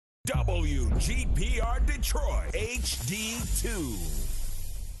WGPR Detroit HD2.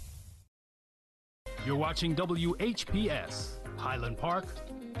 You're watching WHPS, Highland Park,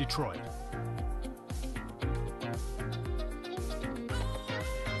 Detroit.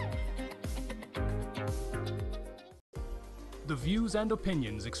 The views and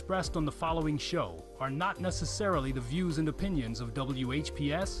opinions expressed on the following show are not necessarily the views and opinions of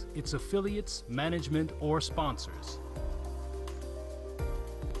WHPS, its affiliates, management, or sponsors.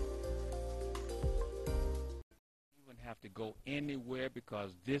 You wouldn't have to go anywhere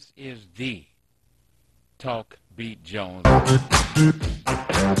because this is the Talk Beat Jones.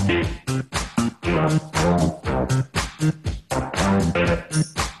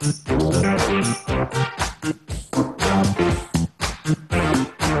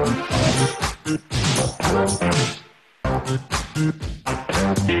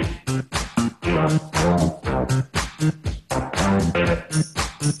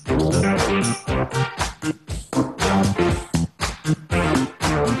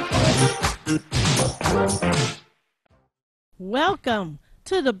 Welcome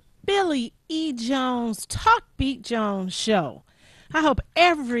to the Billy E. Jones Talk Beat Jones show. I hope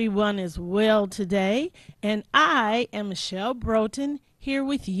everyone is well today, and I am Michelle Broughton here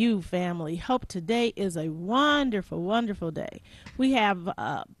with you, family. Hope today is a wonderful, wonderful day. We have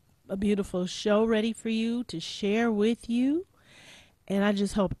a beautiful show ready for you to share with you, and I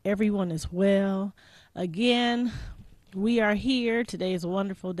just hope everyone is well. Again, we are here. Today is a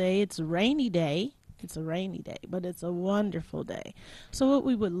wonderful day. It's a rainy day. It's a rainy day, but it's a wonderful day. So what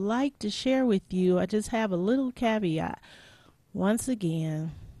we would like to share with you, I just have a little caveat. Once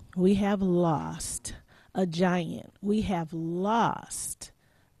again, we have lost a giant. We have lost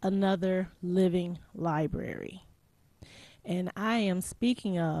another living library. And I am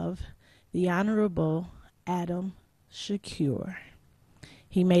speaking of the Honorable Adam Shakur.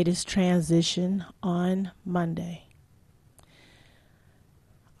 He made his transition on Monday.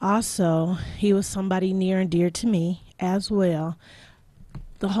 Also, he was somebody near and dear to me as well.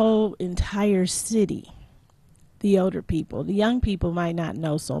 The whole entire city, the older people, the young people might not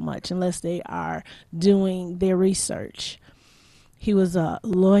know so much unless they are doing their research. He was a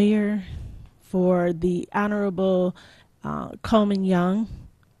lawyer for the Honorable Coleman Young,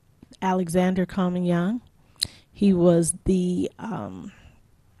 Alexander Coleman Young. He was the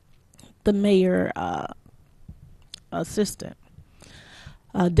mayor assistant.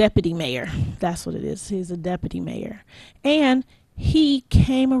 Deputy mayor, that's what it is. He's a deputy mayor. And he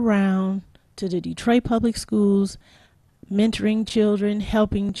came around to the Detroit public schools, mentoring children,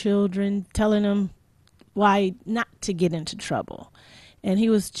 helping children, telling them why not to get into trouble. And he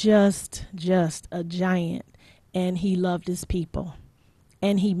was just a giant, and he loved his people.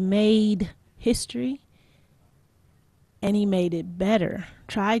 And he made history, and he made it better,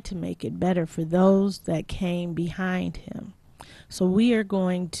 tried to make it better for those that came behind him. So we are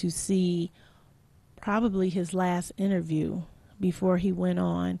going to see probably his last interview before he went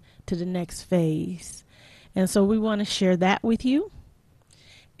on to the next phase. And so we want to share that with you.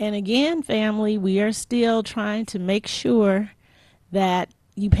 And again, family, we are still trying to make sure that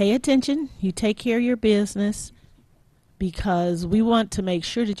you pay attention, you take care of your business, because we want to make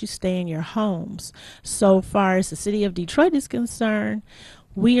sure that you stay in your homes. So far as the city of Detroit is concerned,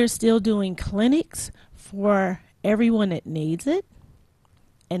 we are still doing clinics for everyone that needs it.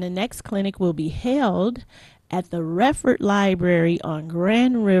 And the next clinic will be held at the Redford Library on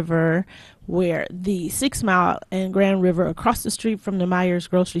Grand River, where the 6 Mile and Grand River across the street from the Myers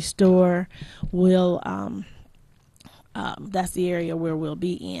grocery store will, that's the area where we'll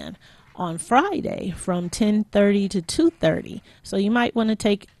be in on Friday from 10:30 to 2:30. So you might want to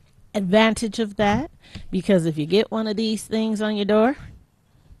take advantage of that, because if you get one of these things on your door,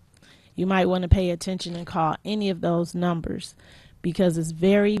 you might want to pay attention and call any of those numbers, because it's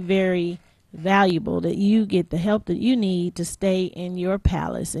very, very valuable that you get the help that you need to stay in your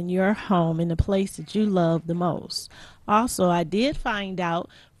palace, in your home, in the place that you love the most. Also, I did find out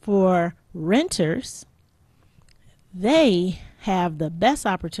for renters, they have the best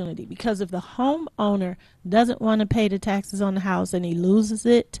opportunity, because if the homeowner doesn't want to pay the taxes on the house and he loses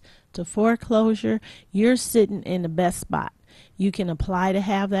it to foreclosure, you're sitting in the best spot. You can apply to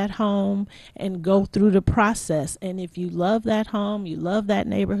have that home and go through the process. And if you love that home, you love that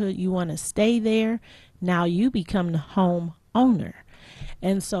neighborhood, you want to stay there, now you become the home owner.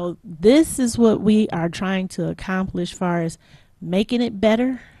 And so this is what we are trying to accomplish, as far as making it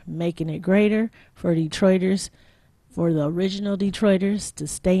better, making it greater for Detroiters, for the original Detroiters to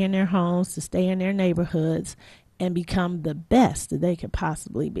stay in their homes, to stay in their neighborhoods, and become the best that they could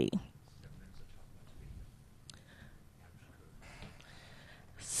possibly be.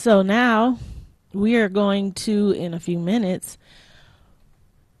 So now we are going to, in a few minutes,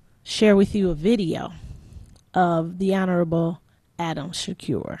 share with you a video of the Honorable Adam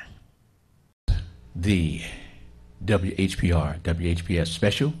Shakur. The WHPR, WHPS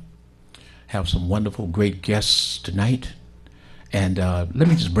special. Have some wonderful, great guests tonight. And let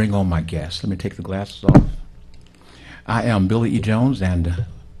me just bring on my guests. Let me take the glasses off. I am Billy E. Jones, and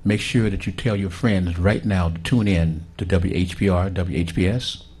make sure that you tell your friends right now to tune in to WHPR,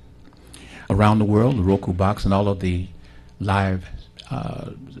 WHPS. Around the world, the Roku box, and all of the live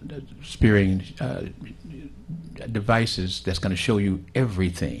spearing devices that's going to show you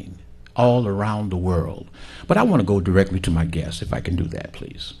everything all around the world. But I want to go directly to my guests, if I can do that,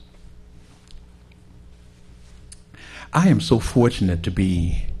 please. I am so fortunate to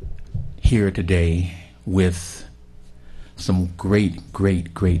be here today with some great,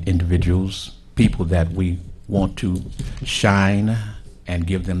 great, great individuals, people that we want to shine and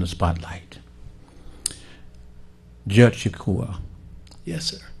give them the spotlight. Judge Shakur. Yes,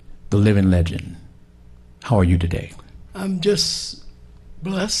 sir. The living legend. How are you today? I'm just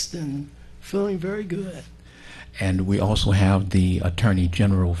blessed and feeling very good. And we also have the Attorney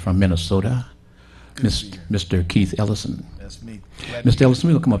General from Minnesota, Mr. Keith Ellison. That's me. Mr. Ellison,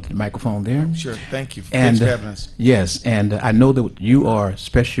 we'll come up to the microphone there. Sure. Thank you. And Thanks for having us. yes, and I know that you are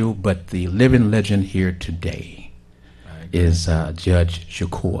special, but the living legend here today is Judge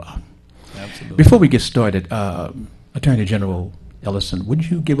Shakur. Absolutely. Before we get started, Attorney General Ellison, would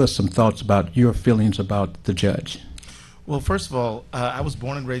you give us some thoughts about your feelings about the judge? Well, first of all, I was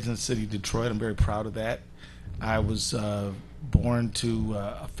born and raised in the city of Detroit. I'm very proud of that. I was born to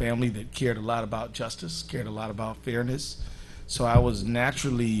a family that cared a lot about justice, cared a lot about fairness. So I was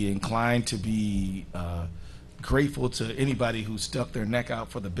naturally inclined to be grateful to anybody who stuck their neck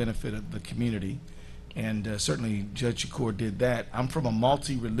out for the benefit of the community. And certainly Judge Shakur did that. I'm from a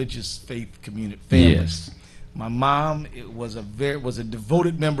multi-religious faith community family. Yes. My mom was a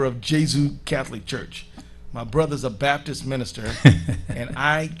devoted member of Jesu Catholic Church. My brother's a Baptist minister, and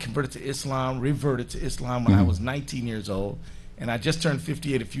I converted to Islam, reverted to Islam when I was 19 years old, and I just turned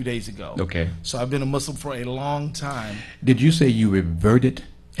 58 a few days ago. Okay. So I've been a Muslim for a long time. Did you say you reverted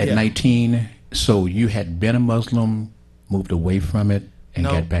at Yeah. 19? So you had been a Muslim, moved away from it, and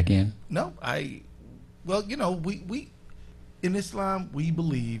No. got back in? No, well, you know, we in Islam, we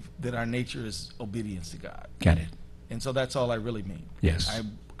believe that our nature is obedience to God. Got it. And so that's all I really mean. Yes.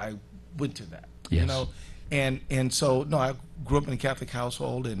 I went to that. Yes. You know, and so no, I grew up in a Catholic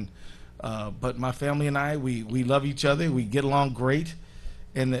household, and but my family and I, we love each other. We get along great.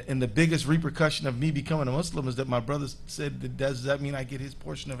 And the biggest repercussion of me becoming a Muslim is that my brother said, does that mean I get his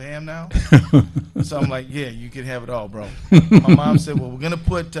portion of ham now? So I'm like, yeah, you can have it all, bro. My mom said, well, we're gonna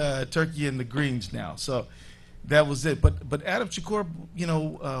put turkey in the greens now. So that was it. But Adam Shakur, you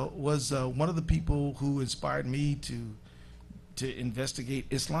know, was one of the people who inspired me to investigate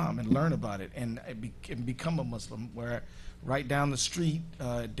Islam and learn about it and become a Muslim. Where right down the street,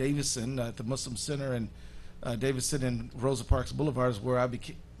 Davison, at the Muslim Center, and Davison and Rosa Parks Boulevard is where I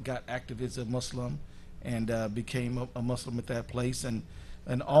got active as a Muslim and became a Muslim at that place. And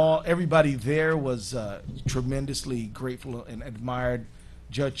everybody there was tremendously grateful and admired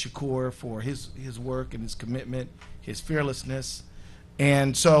Judge Shakur for his work and his commitment, his fearlessness.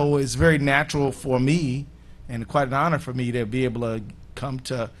 And so it's very natural for me and quite an honor for me to be able to come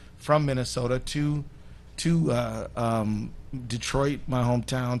from Minnesota to Detroit, my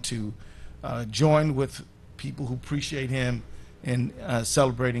hometown, to join with people who appreciate him in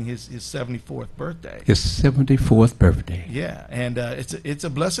celebrating his 74th birthday. His 74th birthday. Yeah, and it's a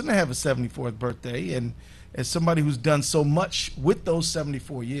blessing to have a 74th birthday, and as somebody who's done so much with those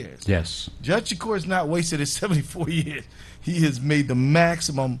 74 years. Yes. Judge Shakur has not wasted his 74 years. He has made the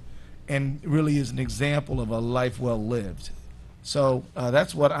maximum and really is an example of a life well lived. So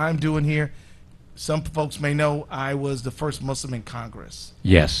that's what I'm doing here. Some folks may know I was the first Muslim in Congress,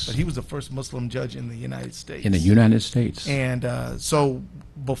 Yes. but he was the first Muslim judge in the United States. In the United States. And so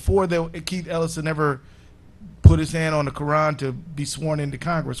before Keith Ellison ever put his hand on the Quran to be sworn into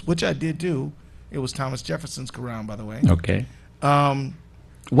Congress, which I did do, it was Thomas Jefferson's Quran, by the way. Okay.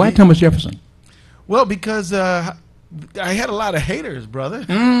 Why Thomas Jefferson? Well, because I had a lot of haters, brother,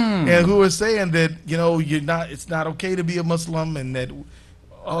 and who were saying that, you know, it's not okay to be a Muslim, and that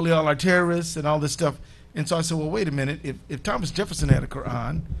all y'all are terrorists and all this stuff. And so I said, well, wait a minute. If Thomas Jefferson had a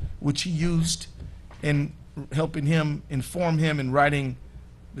Quran, which he used in helping him, inform him in writing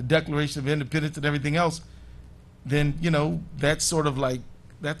the Declaration of Independence and everything else, then, you know, that's sort of like,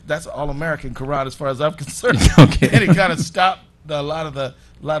 that's all-American Quran as far as I'm concerned. Okay. And it kind of stopped a lot of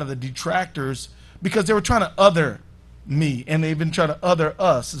the detractors, because they were trying to other me, and they've been trying to other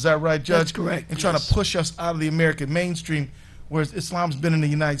us. Is that right, Judge? That's correct, And trying yes. to push us out of the American mainstream, whereas Islam's been in the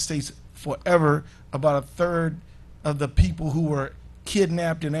United States forever. About a third of the people who were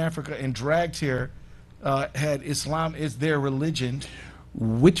kidnapped in Africa and dragged here had Islam as their religion.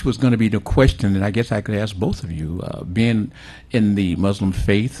 Which was going to be the question that I guess I could ask both of you. Being in the Muslim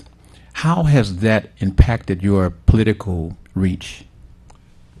faith, how has that impacted your political reach?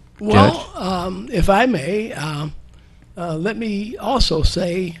 Well, if I may, let me also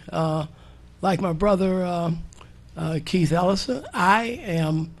say, like my brother Keith Ellison, I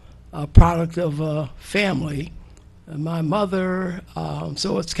am a product of a family. My mother,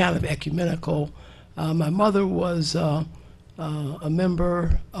 so it's kind of ecumenical. My mother was a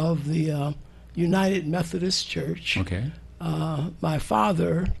member of the United Methodist Church. Okay. My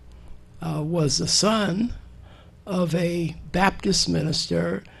father was the son of a Baptist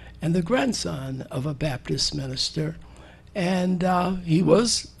minister and the grandson of a Baptist minister, and he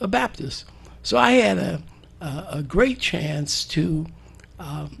was a Baptist. So I had a great chance to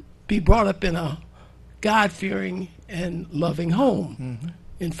be brought up in a God-fearing and loving home. Mm-hmm.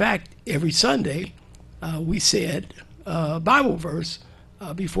 In fact, every Sunday we said a Bible verse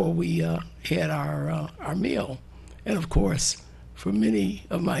before we had our meal. And of course, for many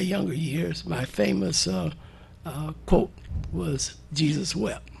of my younger years, my famous quote was, "Jesus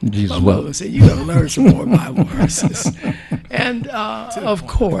wept." Jesus My mother wept. said, "You got to learn some more Bible verses." And of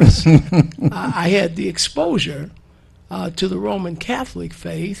course, I had the exposure to the Roman Catholic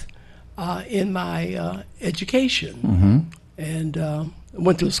faith in my education, and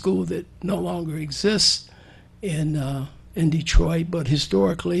went to a school that no longer exists in Detroit, but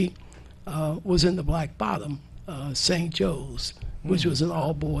historically was in the Black Bottom, St. Joe's, which was an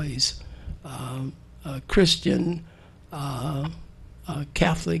all-boys Christian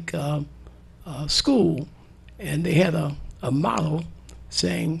Catholic school, and they had a motto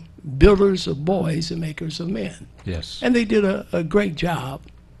saying, "Builders of boys and makers of men." Yes. And they did a great job.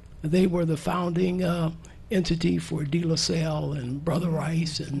 They were the founding entity for De La Salle and Brother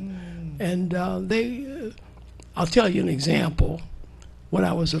Rice, and they. I'll tell you an example. When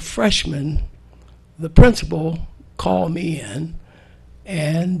I was a freshman, the principal called me in,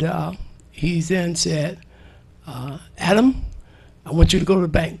 and he then said, "Adam, I want you to go to the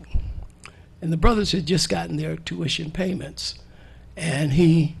bank." And the brothers had just gotten their tuition payments, and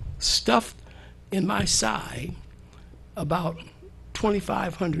he stuffed in my side about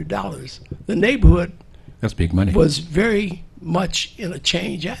 $2,500. The neighborhood That's big money. was very much in a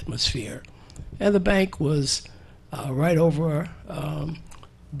change atmosphere, and the bank was right over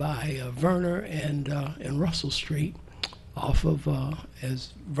by Verner and Russell Street, off of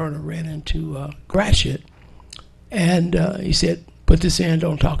as Verner ran into Gratiot, and he said, "Put this in,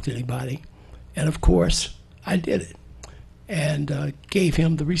 don't talk to anybody." And of course, I did it, and gave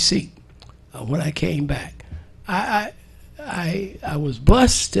him the receipt when I came back. I was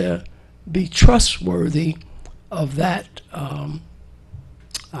blessed to be trustworthy of that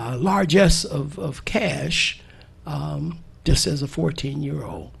largesse of cash, just as a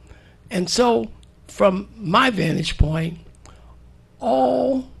 14-year-old. And so, from my vantage point,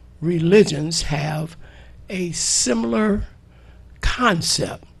 all religions have a similar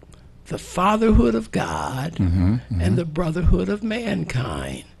concept: the fatherhood of God and the brotherhood of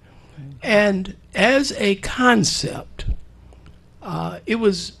mankind. And as a concept, it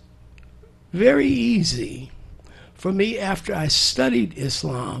was very easy for me, after I studied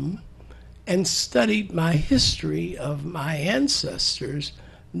Islam and studied my history of my ancestors,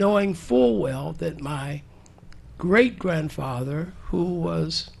 knowing full well that my great-grandfather, who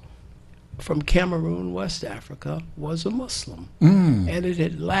was from Cameroon, West Africa, was a Muslim. And it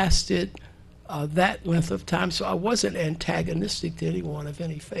had lasted that length of time, so I wasn't antagonistic to anyone of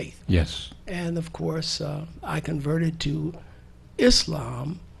any faith. Yes. And of course, I converted to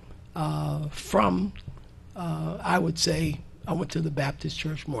Islam from, I would say, I went to the Baptist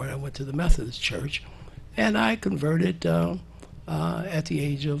church more than I went to the Methodist church, and I converted at the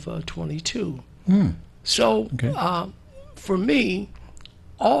age of 22. So for me,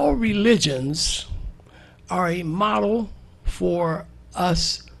 all religions are a model for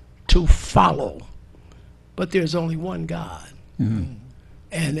us to follow, but there's only one God. And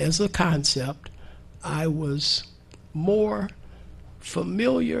as a concept, I was more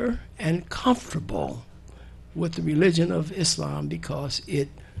familiar and comfortable with the religion of Islam because it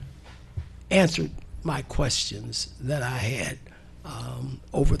answered my questions that I had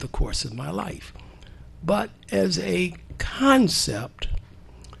over the course of my life. But as a concept,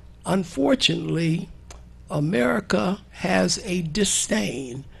 unfortunately, America has a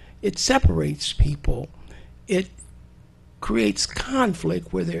disdain. It separates people. It creates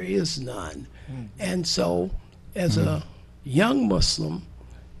conflict where there is none. And so, as a young Muslim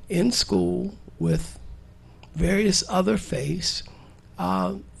in school with various other faiths,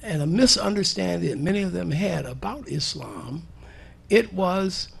 and a misunderstanding that many of them had about Islam, it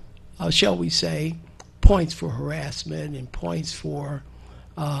was, shall we say, points for harassment and points for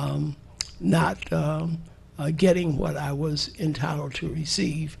not getting what I was entitled to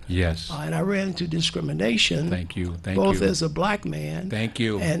receive. Yes. And I ran into discrimination. Thank you. Thank both you. as a black man. Thank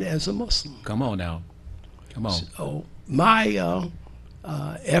you. And as a Muslim. Come on now. Come on. So my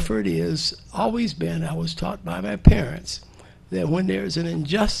effort is always been, I was taught by my parents, that when there's an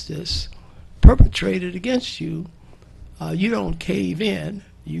injustice perpetrated against you, you don't cave in,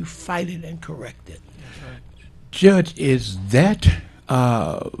 you fight it and correct it. Judge, is that,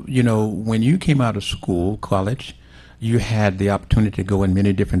 when you came out of school, college, you had the opportunity to go in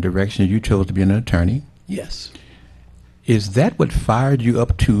many different directions. You chose to be an attorney. Yes. Is that what fired you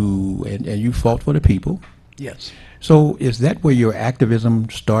up to, and you fought for the people? Yes. So is that where your activism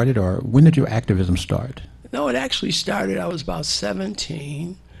started, or when did your activism start? No, it actually started, I was about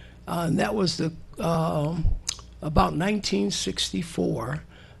 17, and that was about 1964.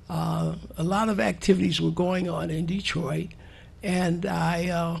 A lot of activities were going on in Detroit, and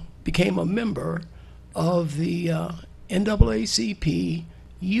I became a member of the NAACP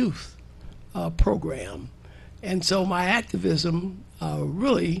youth program. And so my activism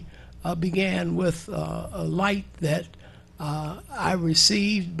really began with a light that I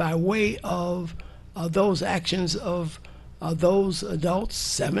received by way of those actions of those adults,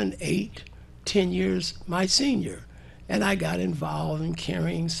 7, 8, 10 years my senior. And I got involved in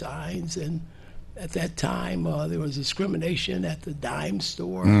carrying signs, and at that time there was discrimination at the dime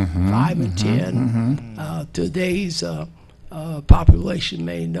store, 5 and 10. Today's population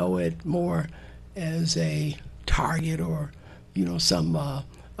may know it more as a Target or some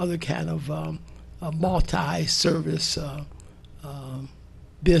other kind of a multi-service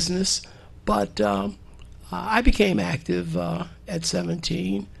business. But I became active at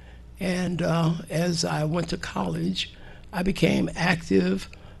 17, and as I went to college, I became active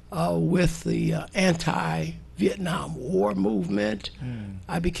with the anti-Vietnam War movement.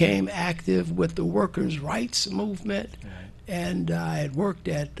 I became active with the workers' rights movement, and I had worked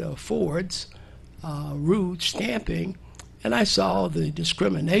at Ford's, Rouge Stamping, and I saw the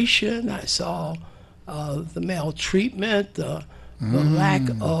discrimination, I saw the maltreatment, the lack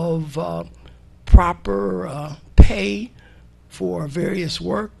of proper pay for various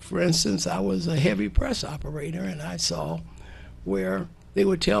work. For instance, I was a heavy press operator, and I saw where they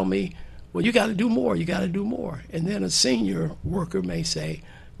would tell me, well, you got to do more, you got to do more. And then a senior worker may say,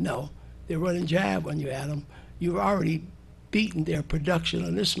 no, they're running jive on you, Adam. You've already beaten their production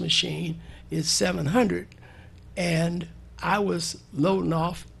on this machine. It's 700, and I was loading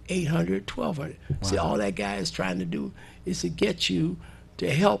off 800, 1200. Wow. See, all that guy is trying to do is to get you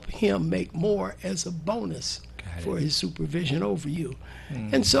to help him make more as a bonus for his supervision over you.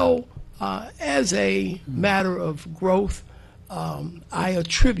 And so as a matter of growth, I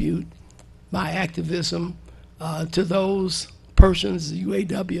attribute my activism to those persons, the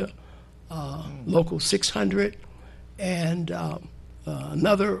UAW, Local 600, and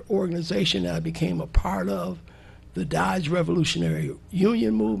another organization that I became a part of, the Dodge Revolutionary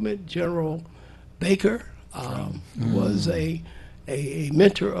Union Movement. General Baker was a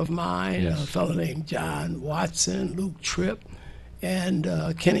mentor of mine, a fellow named John Watson, Luke Tripp, and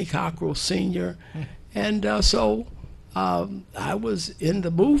Kenny Cockrell Sr. And so I was in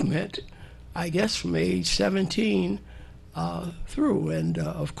the movement, I guess, from age 17 through. And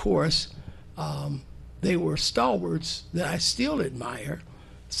of course, they were stalwarts that I still admire.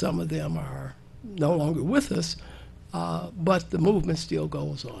 Some of them are no longer with us, but the movement still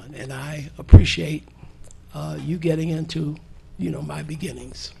goes on. And I appreciate you getting into my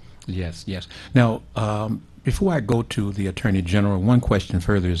beginnings. Yes, yes. Now, before I go to the Attorney General, one question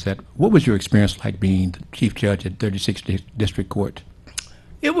further is that what was your experience like being the Chief Judge at 36th District Court?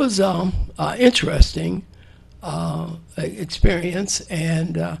 It was interesting experience,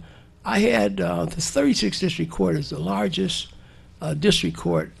 and I had this 36th District Court is the largest district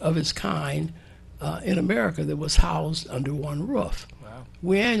court of its kind in America that was housed under one roof. Wow.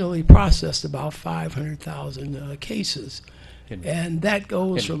 We annually processed about 500,000 cases. And that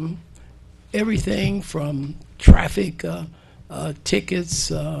goes from everything from traffic tickets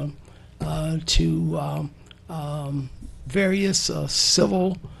to various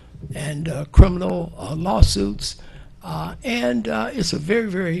civil and criminal lawsuits. And it's a very,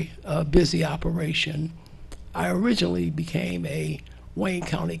 very busy operation. I originally became a Wayne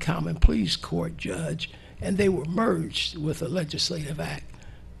County Common Pleas Court judge and they were merged with a legislative act,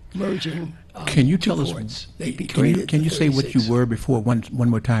 merging Can you two tell us? courts. They Can created can the you say what you 36. were before one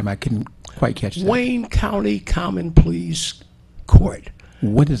more time? I couldn't quite catch that. Wayne County Common Pleas Court.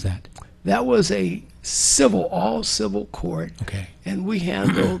 What is that? That was a all civil court. Okay. And we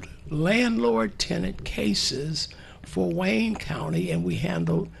handled landlord-tenant cases for Wayne County, and we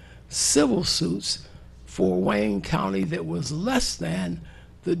handled civil suits for Wayne County that was less than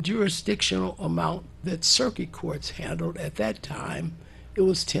the jurisdictional amount that circuit courts handled at that time. It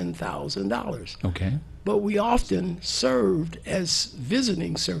was $10,000. Okay. But we often served as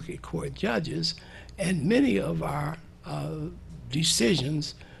visiting circuit court judges, and many of our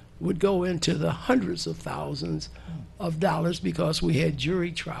decisions would go into the hundreds of thousands of dollars because we had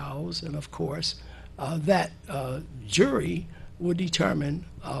jury trials, and of course, that jury would determine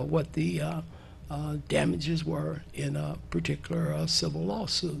what the damages were in a particular civil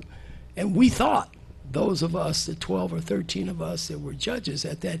lawsuit. And we thought, those of us, the 12 or 13 of us that were judges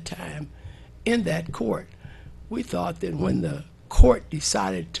at that time in that court, we thought that when the court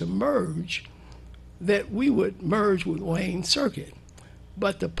decided to merge, that we would merge with Wayne Circuit.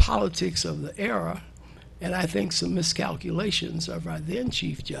 But the politics of the era, and I think some miscalculations of our then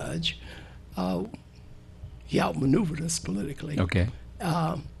chief judge, he outmaneuvered us politically, Okay.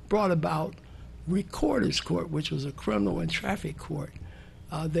 brought about Recorder's Court, which was a criminal and traffic court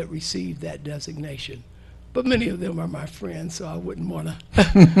that received that designation. But many of them are my friends, so I wouldn't want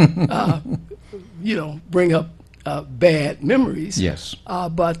to, bring up bad memories. Yes.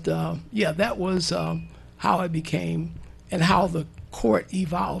 But that was how I became and how the court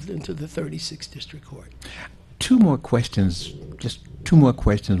evolved into the 36th District Court. Two more questions. Just two more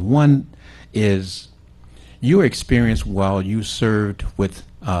questions. One is your experience while you served with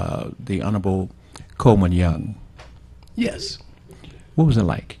the Honorable Coleman Young. Yes. What was it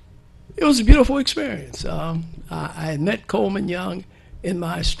like? It was a beautiful experience. I had met Coleman Young in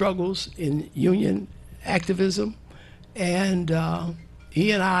my struggles in union activism, and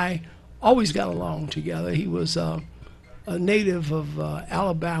he and I always got along together. He was a native of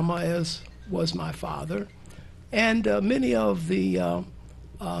Alabama, as was my father, and many of the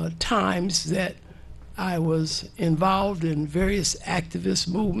times that I was involved in various activist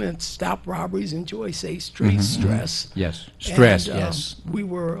movements, stop robberies, enjoy safe streets, stress. Yes. Stress, And, yes. We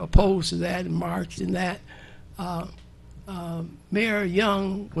were opposed to that and marched in that. Mayor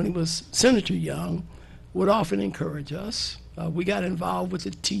Young, when he was Senator Young, would often encourage us. We got involved with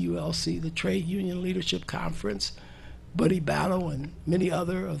the TULC, the Trade Union Leadership Conference, Buddy Battle, and many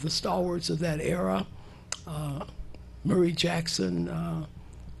other of the stalwarts of that era. Murray Jackson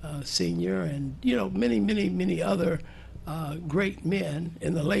Sr., and many other great men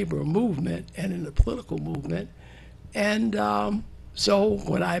in the labor movement and in the political movement. And so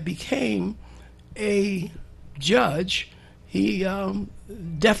when I became a judge, he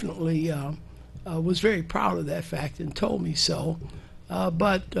definitely was very proud of that fact and told me so.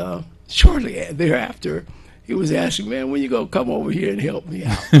 But shortly thereafter, he was asking, man, when you gonna come over here and help me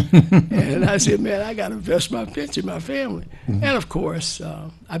out? And I said, man, I gotta invest my pension, my family. And of course,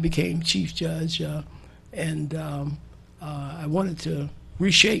 I became chief judge, and I wanted to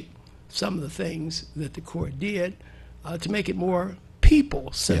reshape some of the things that the court did to make it more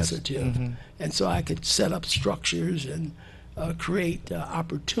people sensitive. And so I could set up structures and create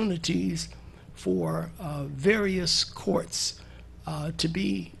opportunities for various courts to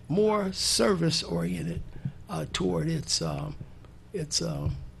be more service oriented toward its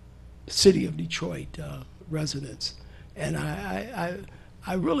city of Detroit residents. And I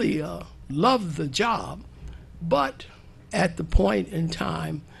really loved the job, but at the point in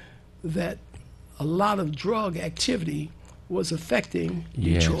time that a lot of drug activity was affecting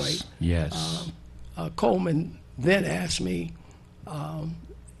Detroit, Yes. Coleman then asked me, and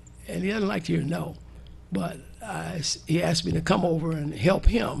he doesn't like to hear no, but he asked me to come over and help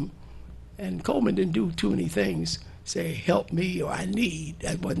him. And Coleman didn't do too many things, say help me or I need.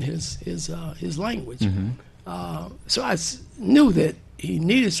 That wasn't his language. So I knew that he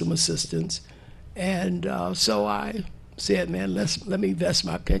needed some assistance, and so I said, man, let me invest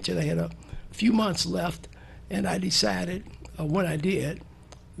my pension. I had a few months left, and I decided when I did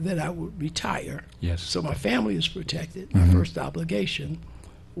that I would retire. Yes. So my family is protected. My first obligation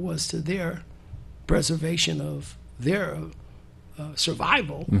was to their preservation of their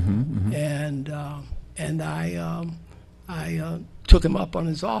survival, and I took him up on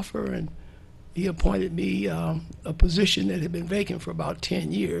his offer, and he appointed me a position that had been vacant for about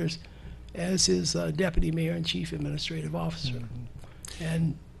 10 years as his deputy mayor and chief administrative officer,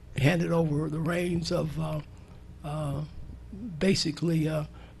 and handed over the reins of basically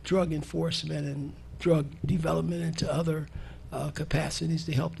drug enforcement and drug development into other capacities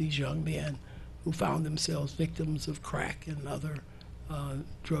to help these young men who found themselves victims of crack and other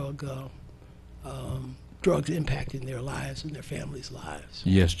drugs impacting their lives and their families' lives.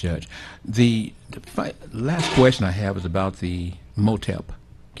 Yes, Judge. The last question I have is about the MOTEP.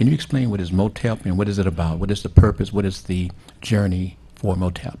 Can you explain what is MOTEP and what is it about? What is the purpose? What is the journey for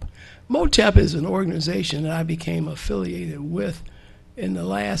MOTEP? MOTEP is an organization that I became affiliated with in the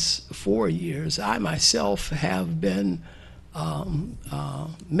last 4 years. I myself have been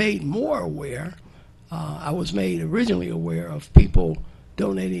made more aware. I was made originally aware of people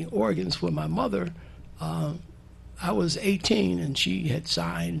donating organs when my mother, I was 18 and she had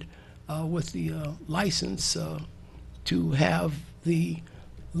signed with the license to have the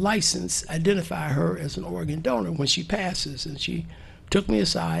license identify her as an organ donor when she passes. And she took me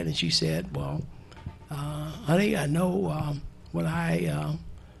aside and she said, well, honey, I know when I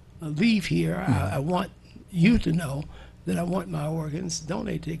leave here, I want you to know that I want my organs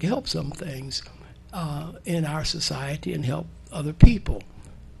donated to help some things in our society and help other people.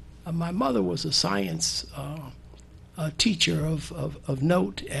 My mother was a science teacher of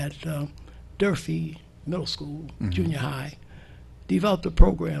note at Durfee Middle School, junior high. Developed a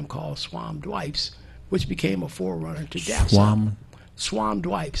program called SWAM-DWIPES, which became a forerunner to DAPSEP.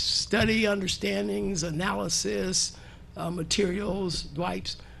 SWAM-DWIPES, study, understandings, analysis, materials,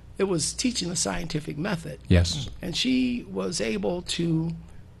 DWIPES. It was teaching a scientific method. Yes. And she was able to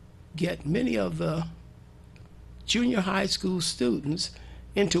get many of the junior high school students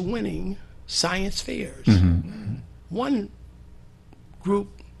into winning science fairs. One group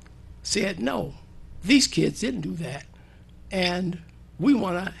said, no, these kids didn't do that, and we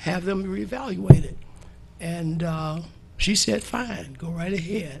want to have them reevaluated. And she said, fine, go right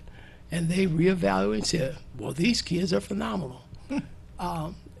ahead. And they reevaluated and said, well, these kids are phenomenal.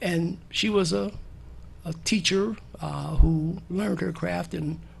 And she was a teacher who learned her craft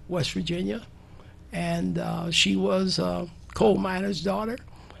in West Virginia. And she was a coal miner's daughter.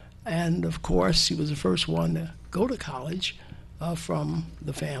 And of course, she was the first one to go to college from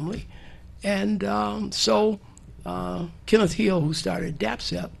the family. And so Kenneth Hill, who started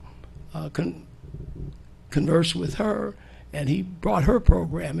DAPSEP, conversed with her, and he brought her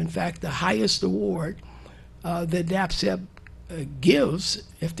program. In fact, the highest award that DAPSEP gives,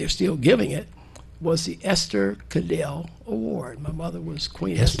 if they're still giving it, was the Esther Cadell Award. My mother was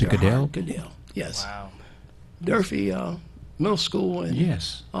Queen Esther Cadell? Cadell. Yes. Wow. Durfee Middle School. And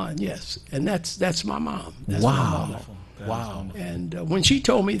Yes. Yes, and that's my mom. That's my Wow. mama. Wow. And when she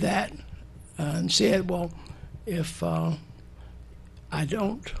told me that and said, well, if I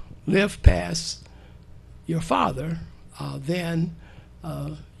don't live past your father, then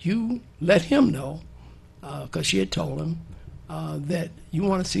you let him know, because she had told him, that you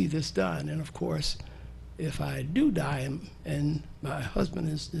want to see this done. And of course, if I do die and my husband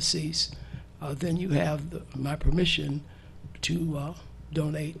is deceased, then you have my permission to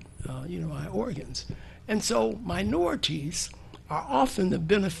donate, my organs. And so minorities are often the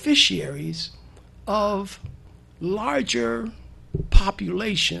beneficiaries of larger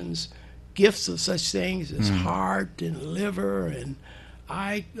populations, gifts of such things as heart and liver and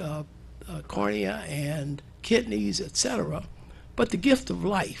eye, cornea and kidneys, etc. But the gift of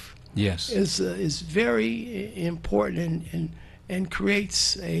life Yes. is very important and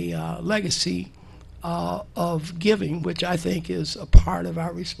creates a legacy of giving, which I think is a part of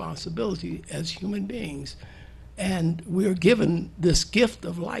our responsibility as human beings. And we're given this gift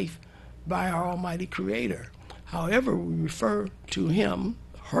of life by our Almighty Creator. However, we refer to him,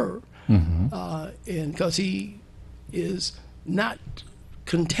 her, and because he is not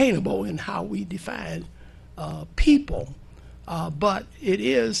containable in how we define people, but it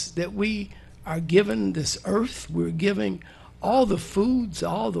is that we are given this earth, we're giving all the foods,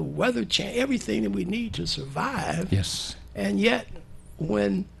 all the weather change, everything that we need to survive. Yes. And yet,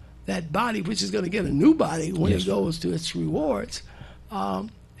 when that body, which is going to get a new body when Yes. it goes to its rewards,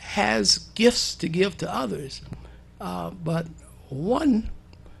 has gifts to give to others. But one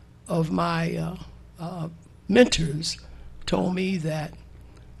of my mentors told me that,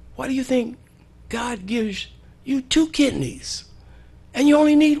 why do you think God gives you 2 kidneys and you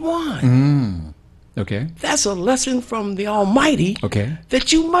only need 1? Okay. That's a lesson from the Almighty Okay.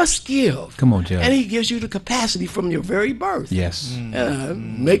 that you must give. Come on, Judge. And he gives you the capacity from your very birth. Yes.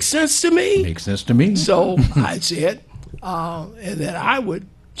 Makes sense to me. Makes sense to me. So I said that I would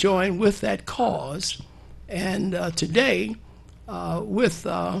join with that cause. And today, with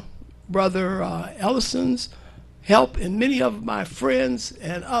Brother Ellison's help and many of my friends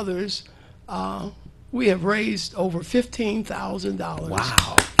and others, we have raised over $15,000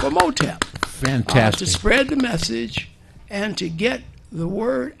 Wow. for MOTEP. Fantastic. To spread the message and to get the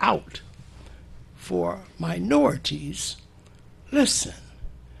word out for minorities. Listen,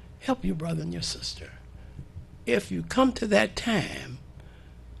 help your brother and your sister. If you come to that time,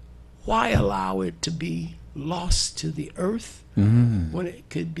 why allow it to be lost to the earth when it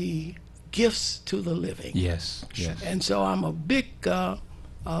could be gifts to the living? Yes, yes. And so I'm a big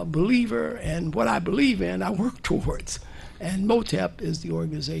believer, and what I believe in, I work towards. And MOTEP is the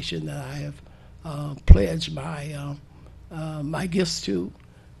organization that I have pledged my gifts to.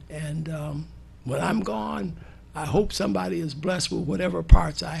 And when I'm gone, I hope somebody is blessed with whatever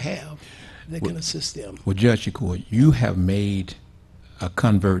parts I have that can assist them. Well, Judge Shakur, you have made a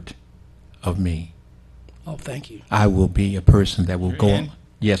convert of me. Oh, thank you. I will be a person that will go. in?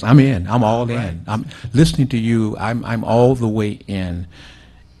 Yes, I'm in. I'm all Right. in. I'm listening to you. I'm all the way in.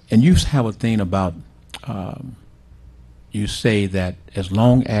 And you have a thing about you say that as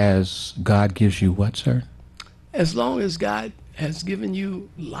long as God gives you what, sir? As long as God has given you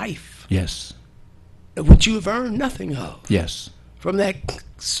life, Yes. which you have earned nothing of, Yes. from that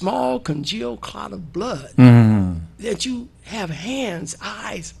small congealed clot of blood, that you have hands,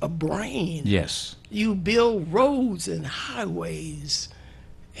 eyes, a brain. Yes. You build roads and highways,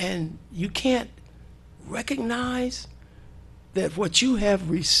 and you can't recognize that what you have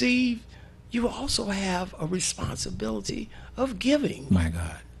received, you also have a responsibility of giving. My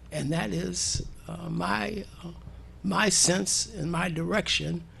God. And that is my sense and my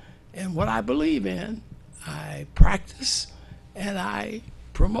direction, and what I believe in, I practice and I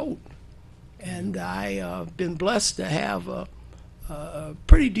promote. And I've been blessed to have a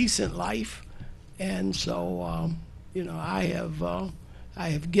pretty decent life, and so I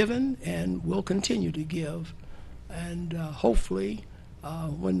have given and will continue to give, and hopefully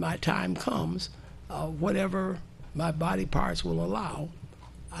when my time comes, whatever my body parts will allow,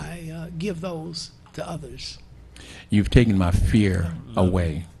 I give those to others. You've taken my fear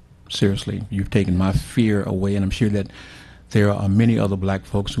away. Seriously, you've taken my fear away, and I'm sure that there are many other black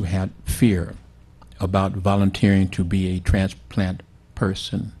folks who had fear about volunteering to be a transplant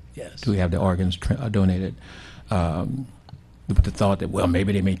person, Yes. to have their organs donated, with the thought that, well,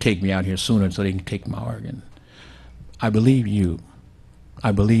 maybe they may take me out here sooner so they can take my organ. I believe you.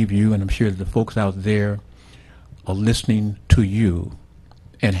 I believe you, and I'm sure that the folks out there are listening to you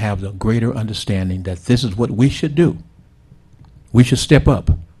and have the greater understanding that this is what we should do. We should step up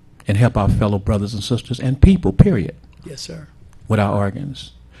and help our fellow brothers and sisters and people, period, Yes, sir. with our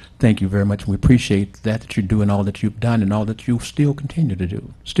organs. Thank you very much. We appreciate that you're doing all that you've done and all that you still continue to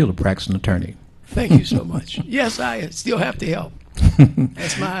do. Still a practicing attorney. Thank you so much. Yes, I still have to help.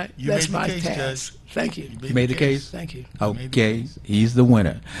 That's my You that's made the my case, task. Judge. Thank you. You made the case? Thank you. Okay, he's the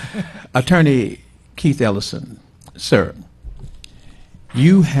winner. Attorney Keith Ellison, sir,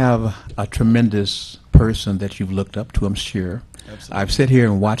 you have a tremendous person that you've looked up to, I'm sure. Absolutely. I've sat here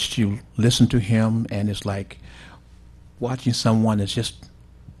and watched you listen to him, and it's like watching someone that's just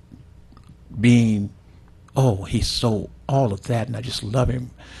being, oh, he's so all of that, and I just love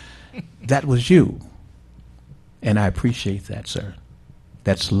him. That was you. And I appreciate that, sir.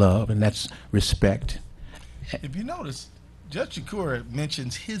 That's love, and that's respect. If you notice, Judge Shakur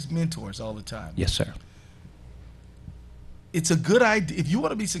mentions his mentors all the time. Yes, sir. It's a good idea. If you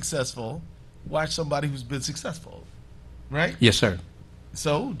want to be successful, watch somebody who's been successful, right? Yes, sir.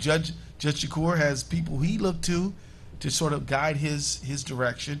 So Judge Shakur has people he looked to sort of guide his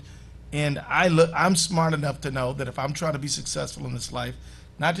direction. And I'm smart enough to know that if I'm trying to be successful in this life,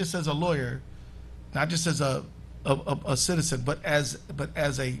 not just as a lawyer, not just as a citizen, but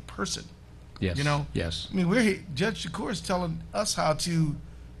as a person. Yes. You know? Yes. I mean, we're here. Judge Shakur is telling us how to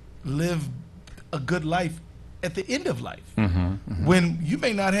live a good life at the end of life, when you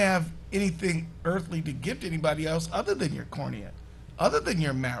may not have anything earthly to give to anybody else other than your cornea, other than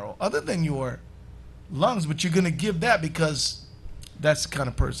your marrow, other than your lungs, but you're going to give that because that's the kind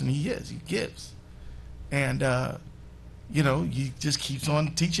of person he is. He gives. And, he just keeps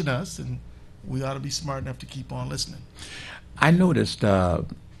on teaching us, and we ought to be smart enough to keep on listening. I noticed,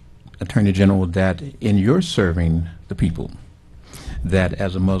 Attorney General, that in your serving the people, that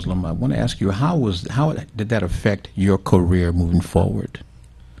as a Muslim, I want to ask you, how did that affect your career moving forward?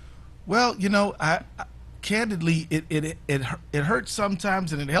 Well, I candidly, it hurt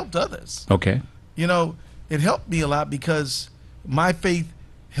sometimes, and it helped others. Okay. It helped me a lot because my faith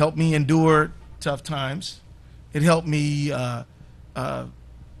helped me endure tough times. It helped me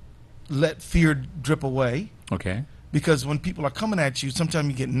let fear drip away. Okay. Because when people are coming at you, sometimes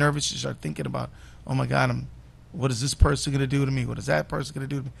you get nervous. You start thinking about, oh my God, what is this person going to do to me? What is that person going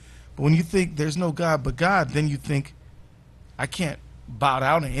to do to me? But when you think there's no God but God, then you think, I can't bow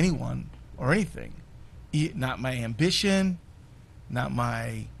down to anyone or anything. Not my ambition, not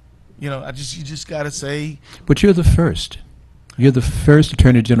my, you just got to say. But you're the first. You're the first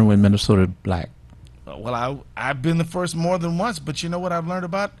Attorney General in Minnesota black. Well, I've been the first more than once, but you know what I've learned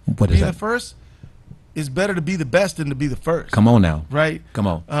about What is being that? the first? It's better to be the best than to be the first. Come on now. Right? Come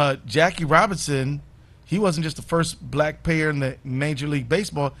on. Jackie Robinson, he wasn't just the first black player in the Major League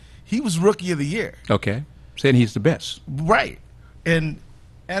Baseball. He was Rookie of the Year. Okay. Saying he's the best. Right. And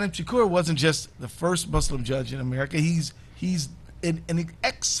Adam Shakur wasn't just the first Muslim judge in America. He's an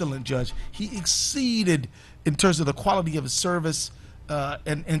excellent judge. He exceeded in terms of the quality of his service.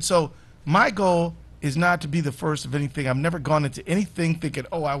 And so my goal is not to be the first of anything. I've never gone into anything thinking,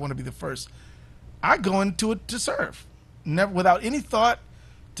 oh, I want to be the first. I go into it to serve, never without any thought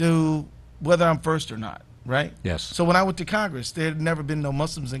to whether I'm first or not, right? Yes. So when I went to Congress, there had never been no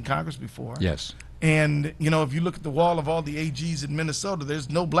Muslims in Congress before. Yes. And, if you look at the wall of all the AGs in Minnesota, there's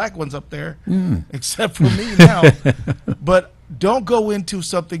no black ones up there except for me now. But don't go into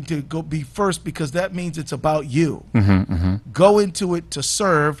something to go be first because that means it's about you. Go into it to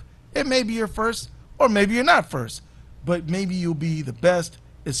serve. And maybe you're first or maybe you're not first. But maybe you'll be the best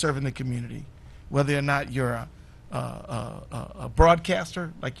at serving the community. Whether or not you're a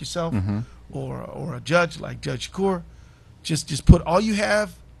broadcaster like yourself or a judge like Judge Shakur, just put all you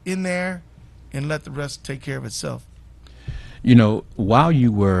have in there and let the rest take care of itself. While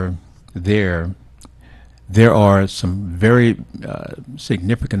you were there are some very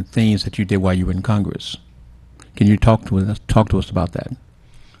significant things that you did while you were in Congress. Can you talk to us about that?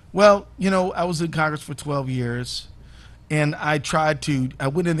 Well, I was in Congress for 12 years. And I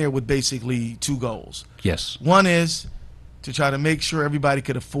went in there with basically two goals. Yes. One is to try to make sure everybody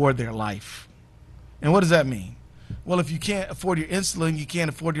could afford their life. And what does that mean? Well, if you can't afford your insulin, you can't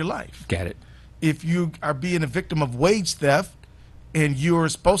afford your life. Got it. If you are being a victim of wage theft and you're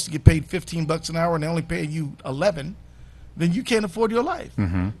supposed to get paid $15 an hour and they only pay you $11, then you can't afford your life.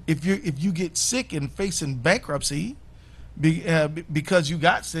 If you get sick and facing bankruptcy because you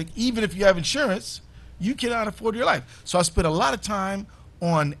got sick, even if you have insurance, you cannot afford your life. So I spent a lot of time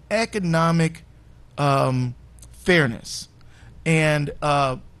on economic fairness and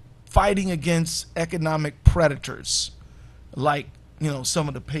fighting against economic predators like, some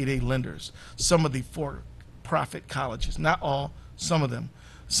of the payday lenders, some of the for-profit colleges, not all, some of them,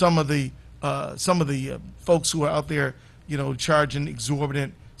 some of the folks who are out there, charging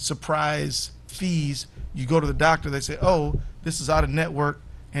exorbitant surprise fees. You go to the doctor, they say, oh, this is out of network,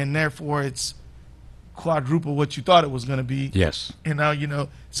 and therefore it's quadruple what you thought it was going to be. Yes. And now,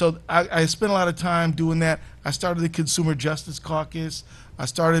 so I spent a lot of time doing that. I started the Consumer Justice Caucus. I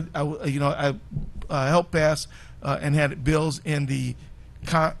helped pass and had bills in the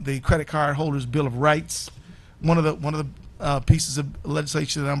Credit Card Holders Bill of Rights. One of the pieces of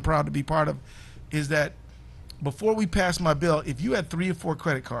legislation that I'm proud to be part of is that before we passed my bill, if you had 3 or 4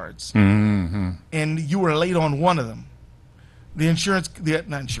 credit cards and you were late on one of them, the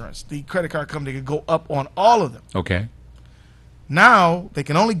credit card company could go up on all of them. Okay. Now they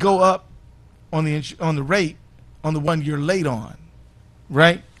can only go up on the rate on the one you're late on,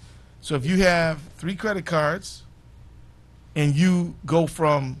 right? So if you have 3 credit cards and you go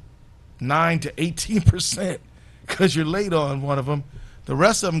from 9 to 18% because you're late on one of them, the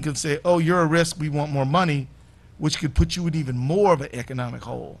rest of them can say, "Oh, you're a risk. We want more money," which could put you in even more of an economic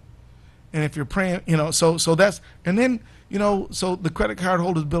hole. And if you're praying, so that's, and then. So the Credit Card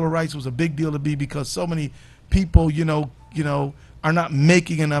Holders Bill of Rights was a big deal to me because so many people, are not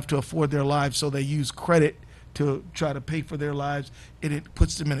making enough to afford their lives, so they use credit to try to pay for their lives, and it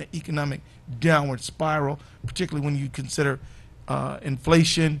puts them in an economic downward spiral, particularly when you consider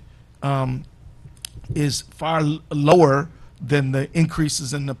inflation is far lower than the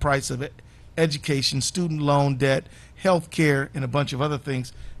increases in the price of education, student loan debt, health care, and a bunch of other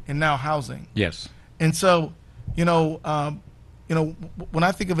things, and now housing. Yes. And so, when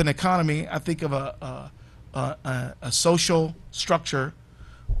I think of an economy, I think of a social structure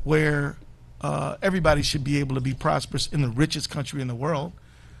where everybody should be able to be prosperous in the richest country in the world.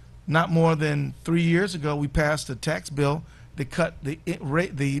 Not more than 3 years ago, we passed a tax bill that cut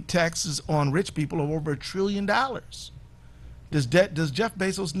the taxes on rich people of over $1 trillion. Does Jeff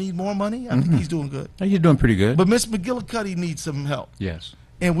Bezos need more money? I think he's doing good. You're doing pretty good. But Miss McGillicuddy needs some help. Yes.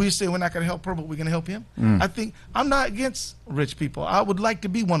 And we say we're not going to help her, but we're going to help him. I think I'm not against rich people. I would like to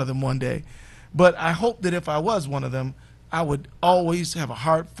be one of them one day. But I hope that if I was one of them, I would always have a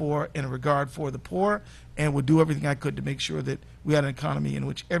heart for and a regard for the poor and would do everything I could to make sure that we had an economy in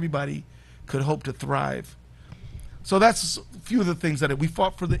which everybody could hope to thrive. So that's a few of the things that we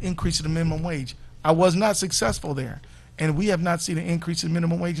fought for the increase in the minimum wage. I was not successful there. and we have not seen an increase in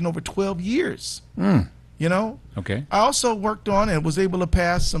minimum wage in over 12 years. You know? Okay. I also worked on and was able to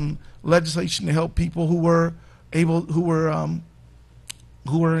pass some legislation to help people who were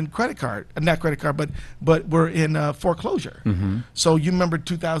in credit card, not credit card, but were in foreclosure. So you remember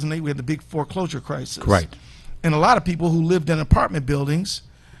 2008, we had the big foreclosure crisis. Right. And a lot of people who lived in apartment buildings,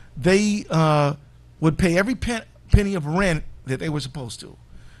 they would pay every penny of rent that they were supposed to.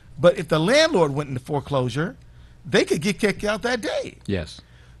 But if the landlord went into foreclosure, they could get kicked out that day. Yes.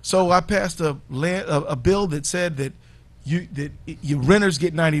 So I passed a bill that said that your renters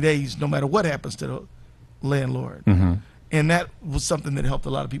get 90 days no matter what happens to the landlord. And that was something that helped a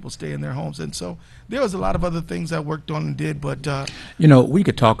lot of people stay in their homes. And so there was a lot of other things I worked on and did, but you know, we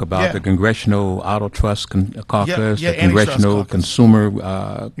could talk about Yeah. the Congressional Auto Trust Caucus, yeah, the Antitrust Congressional Caucus.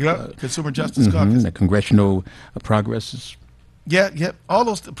 Consumer Consumer Justice Caucus. the Congressional Progress. Yeah, all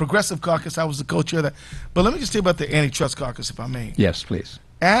those, the Progressive Caucus, I was the co-chair of that. But let me just tell you about the Antitrust Caucus, if I may. Yes, please.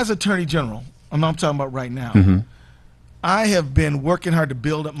 As Attorney General, I'm talking about right now, I have been working hard to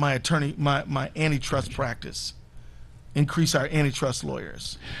build up my antitrust practice, increase our antitrust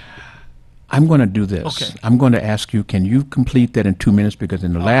lawyers. I'm going to do this. Okay. I'm going to ask you, can you complete that in 2 minutes? Because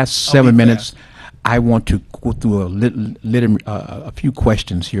in the last I'll 7 be minutes, fast. I want to go through a few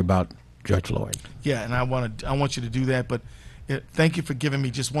questions here about George Floyd. Yeah, and I want you to do that, but thank you for giving me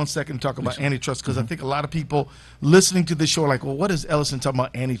just 1 second to talk about antitrust, because I think a lot of people listening to this show are like, well, what is Ellison talking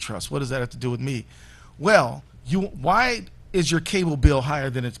about antitrust? What does that have to do with me? Well, why is your cable bill higher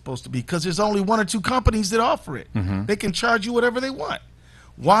than it's supposed to be? Because there's only 1 or 2 companies that offer it. They can charge you whatever they want.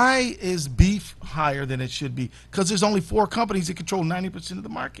 Why is beef higher than it should be? Because there's only 4 companies that control 90% of the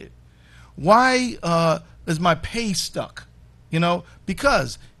market. Why is my pay stuck? You know,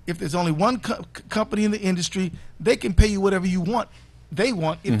 because if there's only 1 company in the industry, they can pay you whatever you want. They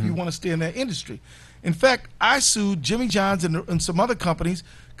want if you want to stay in that industry. In fact, I sued Jimmy John's and some other companies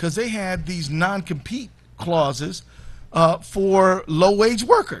because they had these non-compete clauses for low-wage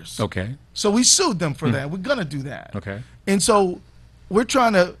workers. Okay. So we sued them for that. We're going to do that. Okay. And so we're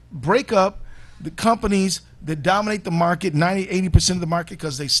trying to break up the companies that dominate the market, 90-80% of the market,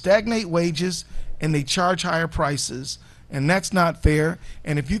 because they stagnate wages and they charge higher prices, and that's not fair.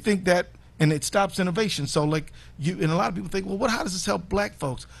 And if you think that, and it stops innovation. So like you, and a lot of people think, well, how does this help black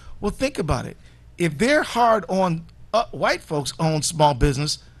folks? Well, think about it. If they're hard on white folks own small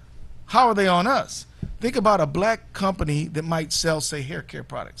business, how are they on us? Think about a black company that might sell, say, hair care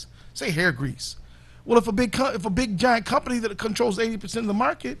products, say hair grease. Well, if a big giant company that controls 80% of the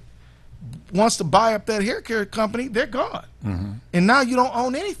market wants to buy up that hair care company, they're gone. And now you don't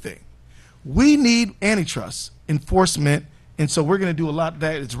own anything. We need antitrust enforcement, and so we're going to do a lot of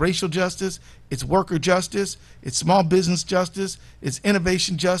that. It's racial justice, it's worker justice, it's small business justice, it's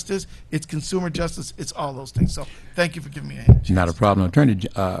innovation justice, it's consumer justice, it's all those things. So thank you for giving me a chance. Not a problem. Attorney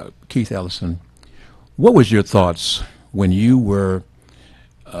Keith Ellison, what was your thoughts when you were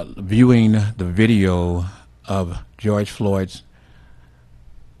viewing the video of George Floyd's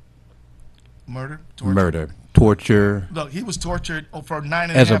murder, torture? Look, he was tortured for 9.5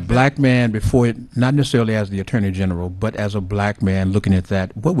 As a minutes. black man, before it, not necessarily as the Attorney General, but as a black man looking at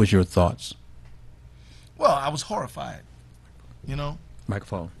that, what was your thoughts? Well, I was horrified, you know.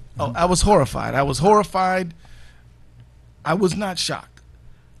 Microphone. Oh, I was horrified. I was horrified. I was not shocked.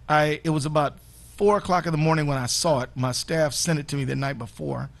 It was about 4 o'clock in the morning when I saw it. My staff sent it to me the night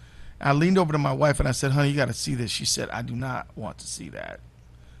before. I leaned over to my wife and I said, honey, you got to see this. She said, I do not want to see that.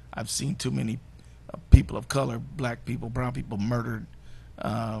 I've seen too many people of color, black people, brown people murdered.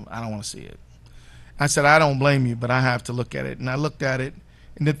 I don't want to see it. I said, I don't blame you, but I have to look at it. And I looked at it,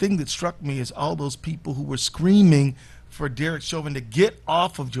 and the thing that struck me is all those people who were screaming for Derek Chauvin to get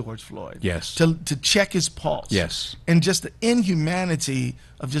off of George Floyd. Yes. To check his pulse. Yes. And just the inhumanity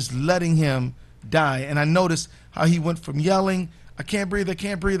of just letting him die. And I noticed how he went from yelling, I can't breathe, I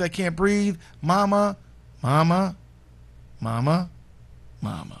can't breathe, I can't breathe, mama, mama, mama,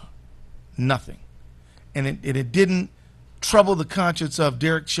 mama. Nothing. And it didn't trouble the conscience of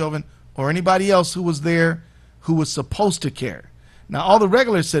Derek Chauvin or anybody else who was there who was supposed to care. Now, all the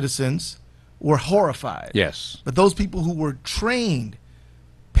regular citizens were horrified. Yes. But those people who were trained,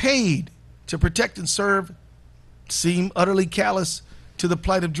 paid to protect and serve, seem utterly callous to the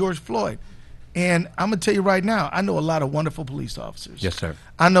plight of George Floyd. And I'm going to tell you right now, I know a lot of wonderful police officers. Yes, sir.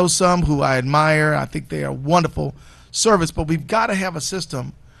 I know some who I admire. I think they are wonderful service, but we've got to have a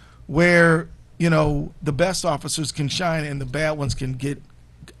system where, you know, the best officers can shine and the bad ones can get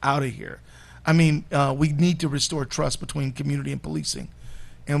out of here. I mean, we need to restore trust between community and policing.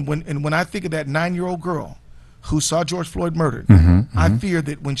 And when I think of that 9-year-old girl who saw George Floyd murdered, I fear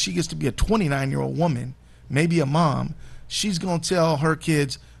that when she gets to be a 29-year-old woman, maybe a mom, she's going to tell her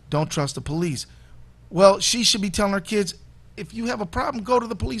kids, don't trust the police. Well, she should be telling her kids, if you have a problem, go to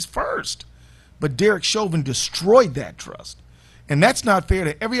the police first. But Derek Chauvin destroyed that trust. And that's not fair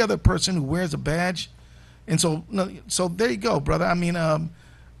to every other person who wears a badge. And so there you go, brother. I mean,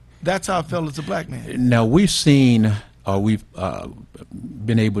 that's how I felt as a black man. Now, we've seen, we've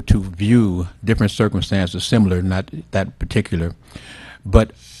been able to view different circumstances similar, not that particular.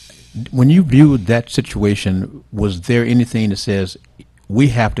 But when you viewed that situation, was there anything that says we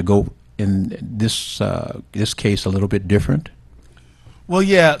have to go in this case a little bit different? Well,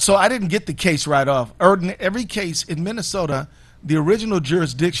 yeah. So I didn't get the case right off. Every case in Minnesota, the original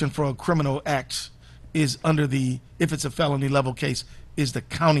jurisdiction for a criminal act is under if it's a felony level case, is the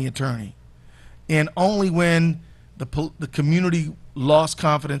county attorney. And only when the community lost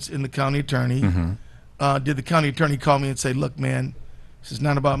confidence in the county attorney did the county attorney call me and say, look, man, this is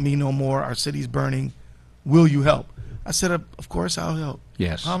not about me no more. Our city's burning. Will you help? I said, of course I'll help.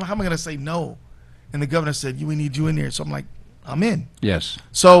 Yes. How am I going to say no? And the governor said, we need you in there. So I'm like, I'm in. Yes.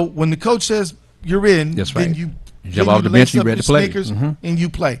 So when the coach says you're in, that's then right. you jump off the bench, you ready to play. And you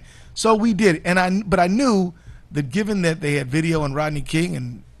play. So we did. But I knew that given that they had video in Rodney King,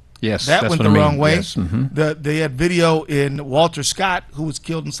 and that went the wrong way. Yes. They had video in Walter Scott, who was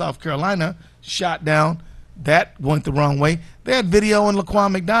killed in South Carolina, shot down. That went the wrong way. They had video in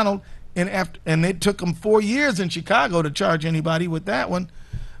Laquan McDonald, and it took them 4 years in Chicago to charge anybody with that one.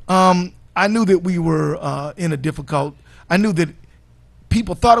 I knew that we were in a difficult. I knew that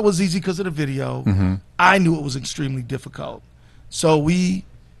people thought it was easy because of the video. I knew it was extremely difficult. So we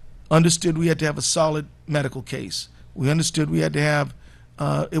understood we had to have a solid medical case. We understood we had to have.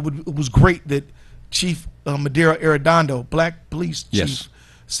 It was great that Chief Madera Arredondo, black police chief,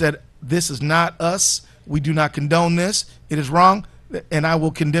 said, "This is not us. We do not condone this. It is wrong, and I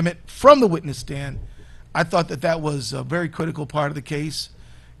will condemn it from the witness stand." I thought that was a very critical part of the case.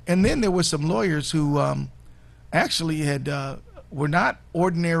 And then there were some lawyers who actually were not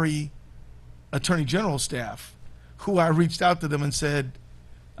ordinary attorney general staff, who I reached out to them and said,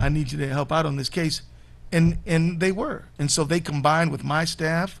 I need you to help out on this case. And they were. And so they combined with my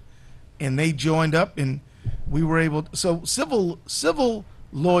staff, and they joined up, and we were able to. So civil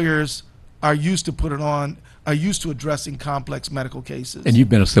lawyers are used to addressing complex medical cases. And you've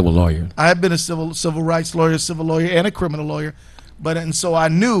been a civil lawyer. I've been a civil rights lawyer, civil lawyer, and a criminal lawyer. And so I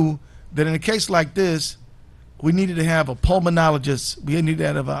knew that in a case like this, we needed to have a pulmonologist, we needed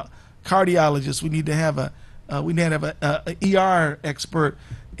to have a cardiologist, we need to have a ER expert,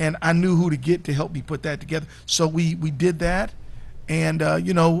 and I knew who to get to help me put that together. So we did that, and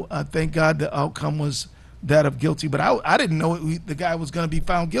thank God the outcome was that of guilty. But I didn't know the guy was going to be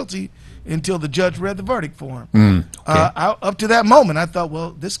found guilty until the judge read the verdict for him. Up to that moment, I thought,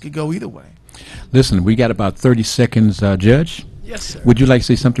 well, this could go either way. Listen, we got about 30 seconds, Judge. Yes, sir. Would you like to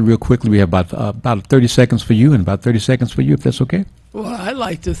say something real quickly? We have about 30 seconds for you and about 30 seconds for you, if that's okay. Well, I'd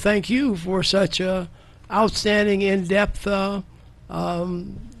like to thank you for such a outstanding, in-depth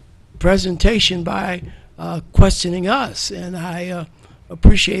presentation by questioning us, and I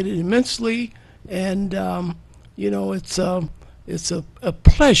appreciate it immensely. And it's a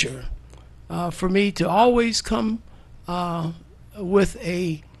pleasure for me to always come with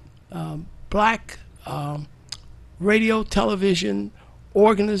a black radio television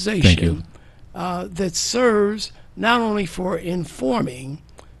organization that serves not only for informing,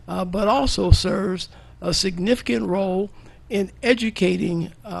 but also serves a significant role in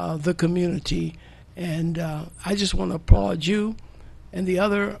educating the community. And I just want to applaud you and the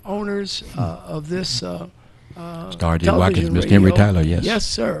other owners of this Star R.J. Watkins, Mr. Henry Tyler, yes. Yes,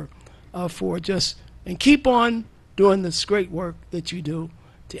 sir, for and keep on doing this great work that you do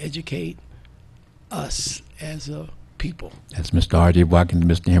to educate us as a people. That's Mr. R.J. Watkins,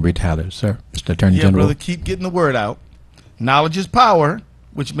 Mr. Henry Tyler, sir. Mr. Attorney Yeah, General. brother, keep getting the word out. Knowledge is power,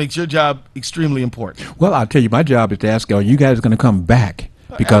 which makes your job extremely important. Well, I'll tell you, my job is to ask, are you guys going to come back?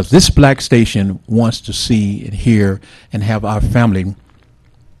 Because this black station wants to see and hear and have our family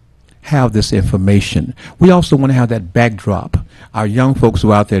have this information. We also want to have that backdrop. Our young folks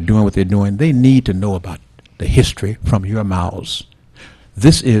who are out there doing what they're doing, they need to know about the history from your mouths.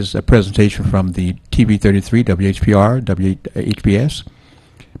 This is a presentation from the TV33, WHPR, WHPS.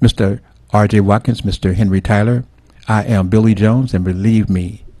 Mr. R.J. Watkins, Mr. Henry Tyler. I am Billy Jones, and believe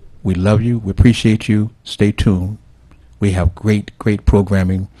me, we love you, we appreciate you. Stay tuned. We have great, great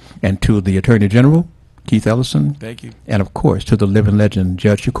programming. And to the Attorney General, Keith Ellison. Thank you. And, of course, to the living legend,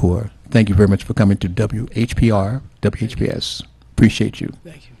 Judge Shakur. Thank you very much for coming to WHPR, WHPS. Appreciate you.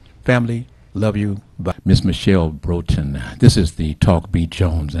 Thank you. Family, love you. Bye. Miss Michelle Broughton. This is the Talk Beat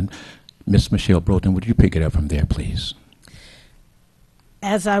Jones. And Miss Michelle Broughton, would you pick it up from there, please?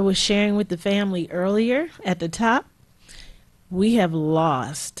 As I was sharing with the family earlier at the top, we have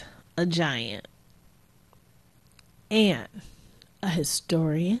lost a giant and a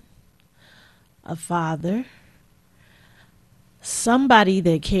historian, a father, somebody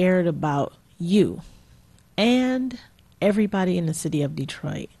that cared about you and everybody in the city of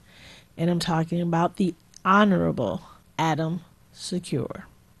Detroit. And I'm talking about the Honorable Adam Shakur.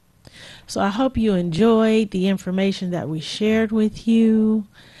 So I hope you enjoyed the information that we shared with you,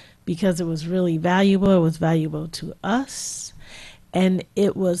 because it was really valuable. It was valuable to us. And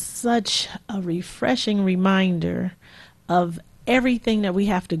it was such a refreshing reminder of everything that we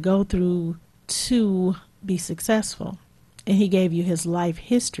have to go through to be successful. And he gave you his life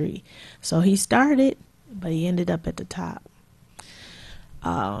history. So he started, but he ended up at the top.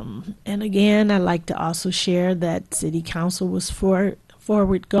 And again, I'd like to also share that City Council was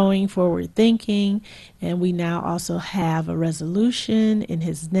forward-going, forward-thinking, and we now also have a resolution in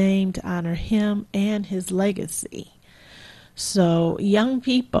his name to honor him and his legacy. So, young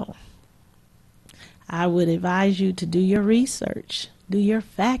people, I would advise you to do your research, do your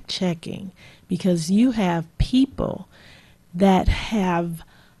fact-checking, because you have people that have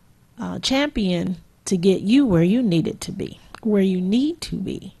championed to get you where you need to be, where you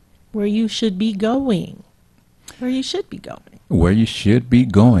should be going, where you should be going. Where you should be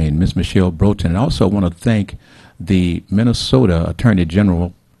going, Miss Michelle Broughton. And I also want to thank the Minnesota Attorney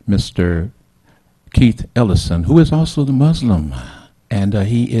General, Mr. Keith Ellison, who is also the Muslim. And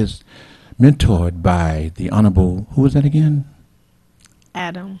he is mentored by the Honorable, who is that again?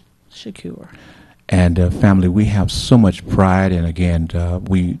 Adam Shakur. And family, we have so much pride. And again,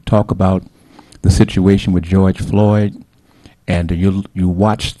 we talk about the situation with George Floyd. And you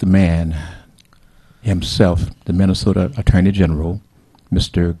watch the man himself, the Minnesota Attorney General,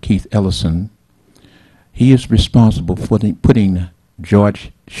 Mr. Keith Ellison. He is responsible for putting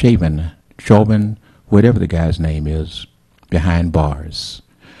George Chauvin, whatever the guy's name is, behind bars.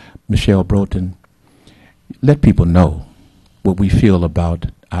 Michelle Broughton, let people know what we feel about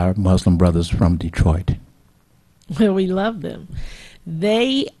our Muslim brothers from Detroit. Well, we love them.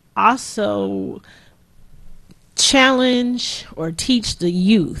 They also challenge or teach the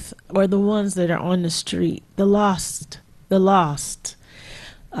youth, or the ones that are on the street, the lost little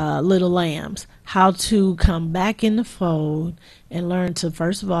lambs, how to come back in the fold and learn to,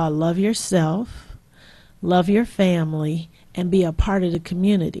 first of all, love yourself, love your family, and be a part of the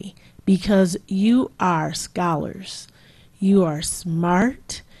community, because you are scholars, you are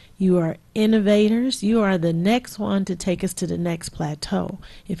smart, you are innovators, you are the next one to take us to the next plateau.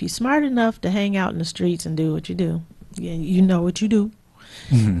 If you're smart enough to hang out in the streets and do what you do, you know what you do.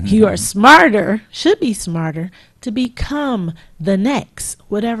 You are smarter, should be smarter, to become the next,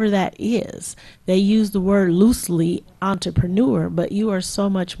 whatever that is. They use the word loosely, entrepreneur, but you are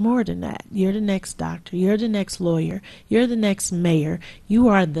so much more than that. You're the next doctor, you're the next lawyer, you're the next mayor, you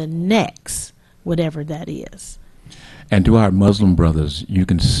are the next, whatever that is. And to our Muslim brothers, you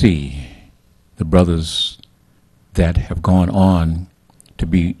can see the brothers that have gone on to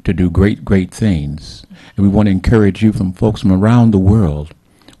do great things. And we want to encourage you, from folks from around the world.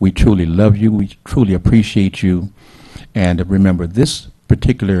 We truly love you. We truly appreciate you. And remember, this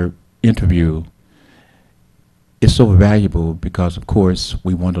particular interview is so valuable because, of course,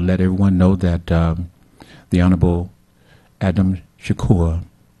 we want to let everyone know that the Honorable Adam Shakur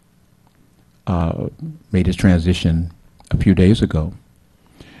made his transition a few days ago.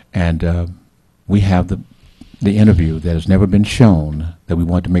 And we have the interview that has never been shown, that we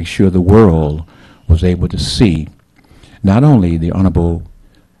want to make sure the world was able to see not only the Honorable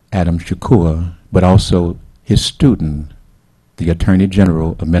Adam Shakur, but also his student, the Attorney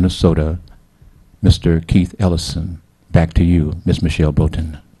General of Minnesota, Mr. Keith Ellison. Back to you, Ms. Michelle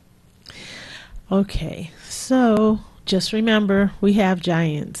Broughton. Okay, so just remember, we have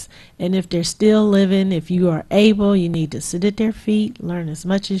giants, and if they're still living, if you are able, you need to sit at their feet, learn as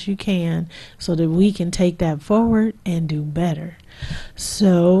much as you can, so that we can take that forward and do better.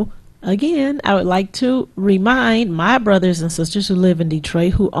 So again, I would like to remind my brothers and sisters who live in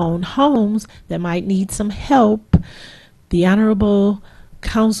Detroit, who own homes that might need some help. The Honorable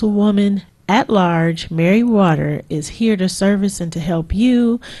Councilwoman at Large, Mary Water, is here to service and to help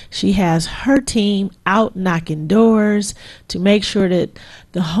you. She has her team out knocking doors to make sure that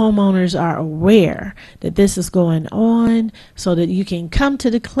the homeowners are aware that this is going on, so that you can come to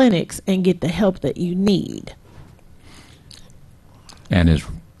the clinics and get the help that you need. And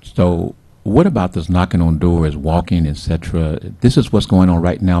so what about this knocking on doors, walking, etc.? This is what's going on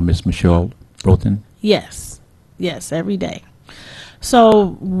right now, Miss Michelle Broughton? Yes, every day.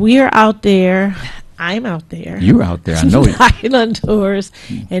 So we're out there. I'm out there. You're out there. I know it. Knocking on doors.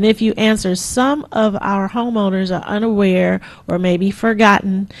 And if you answer, some of our homeowners are unaware or maybe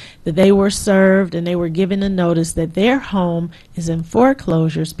forgotten that they were served and they were given a notice that their home is in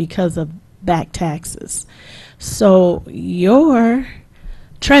foreclosures because of back taxes. So your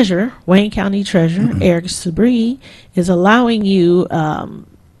treasurer, Wayne County Treasurer Eric Sabree, is allowing you,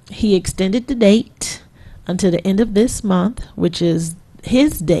 he extended the date until the end of this month, which is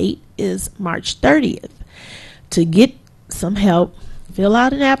his date is March 30th, to get some help. Fill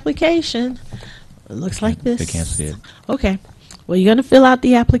out an application. It looks like this. They can't see it. Okay. Well, you're going to fill out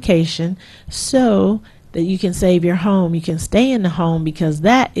the application so that you can save your home. You can stay in the home because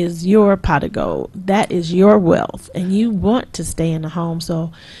that is your pot of gold. That is your wealth, and you want to stay in the home.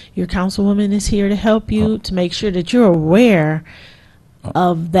 So your councilwoman is here to help you to make sure that you're aware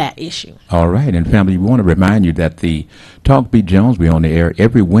of that issue. All right, and family, we want to remind you that the Talk Beat Jones, we're on the air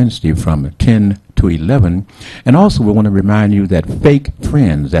every Wednesday from 10 to 11. And also we want to remind you that Fake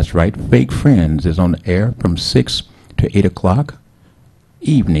Friends, that's right, Fake Friends is on the air from 6 to 8 o'clock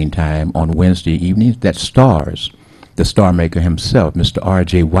evening time on Wednesday evenings. That stars the star maker himself, Mr.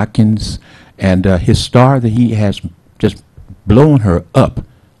 R.J. Watkins, and his star that he has just blown her up,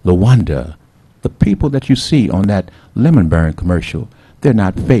 LaWanda. The people that you see on that Lemon Burn commercial, they're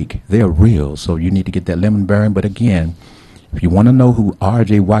not fake. They're real. So you need to get that Lemon Burn. But again, if you want to know who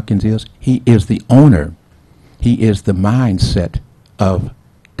R.J. Watkins is, he is the owner. He is the mindset of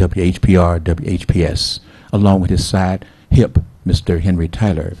WHPR, WHPS, along with his side hip, Mr. Henry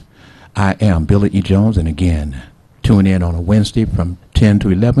Tyler. I am Billy E. Jones, and again, tune in on a Wednesday from 10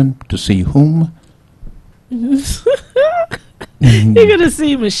 to 11 to see whom? You're going to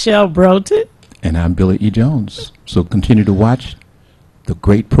see Michelle Broten. And I'm Billy E. Jones. So continue to watch the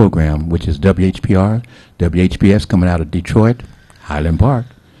great program, which is WHPR, WHPS, coming out of Detroit, Highland Park.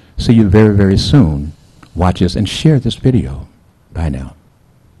 See you very, very soon. Watch us and share this video. Bye now.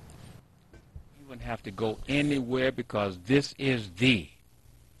 You wouldn't have to go anywhere because this is the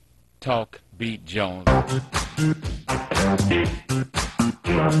Talk Beat Jones.